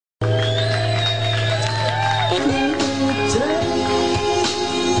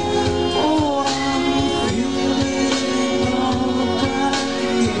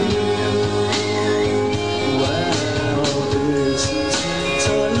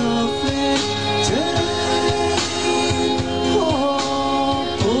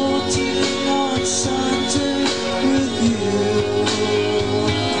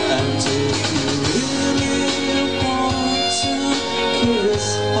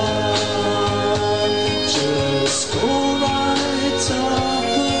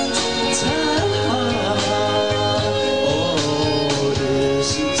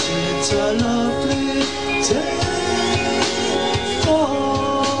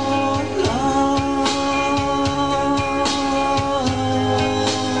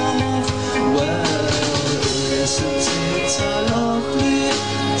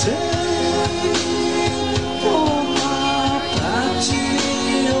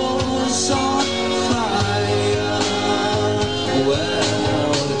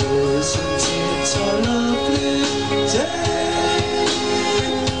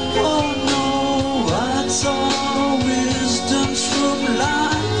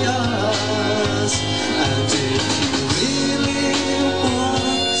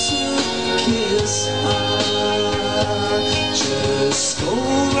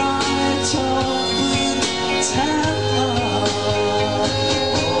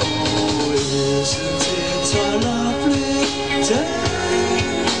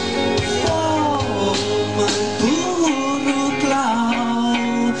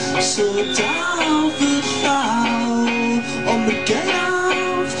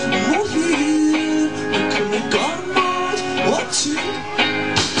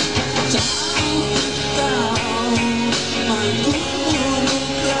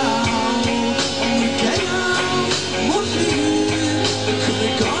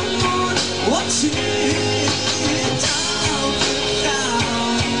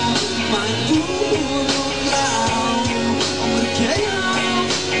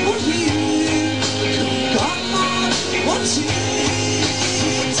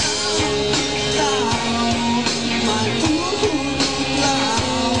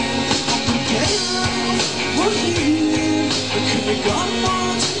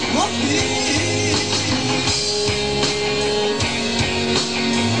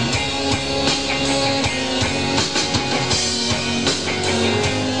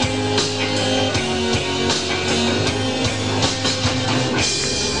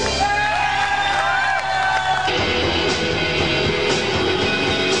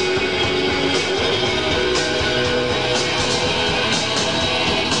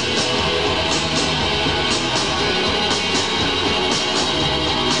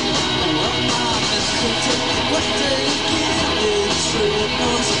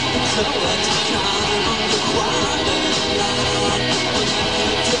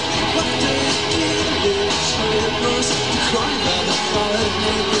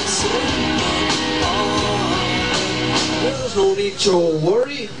There's no need to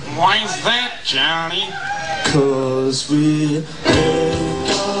worry. Why's that, Johnny? 'Cause we ain't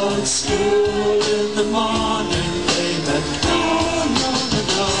got school in the morning, baby. No, no, no,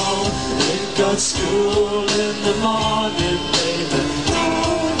 no. Ain't got school in the morning, baby. No,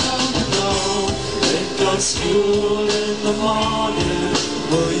 no, no, no. Ain't got school in the morning.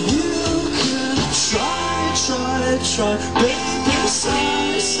 Well, you can try, baby,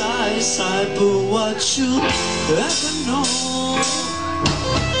 sigh, but what you ever know?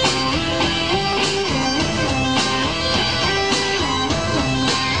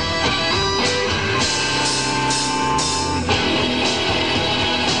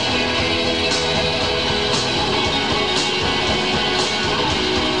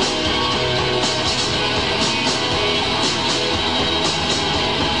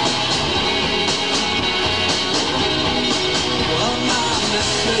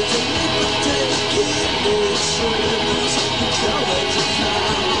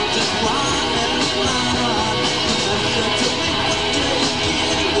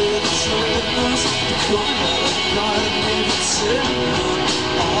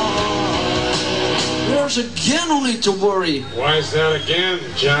 There's again no need to worry. Why's that again,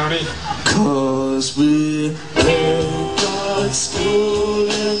 Johnny? 'Cause we ain't got school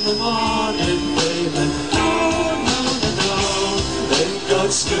in the morning, baby. No, no, no, no. Ain't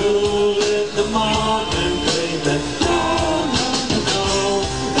got school in the morning, baby. No, no, no, no.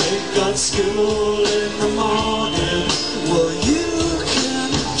 Ain't got school in the morning. Well, you can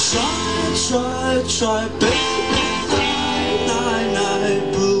try, baby. Night,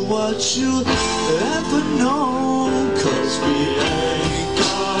 but what you ever know? 'Cause we ain't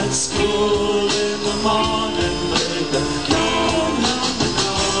got school in the morning.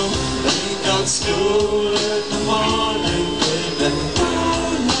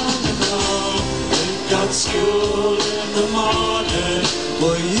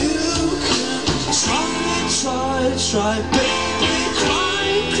 Well, you can try, baby,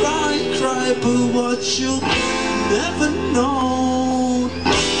 cry, but what you'll never know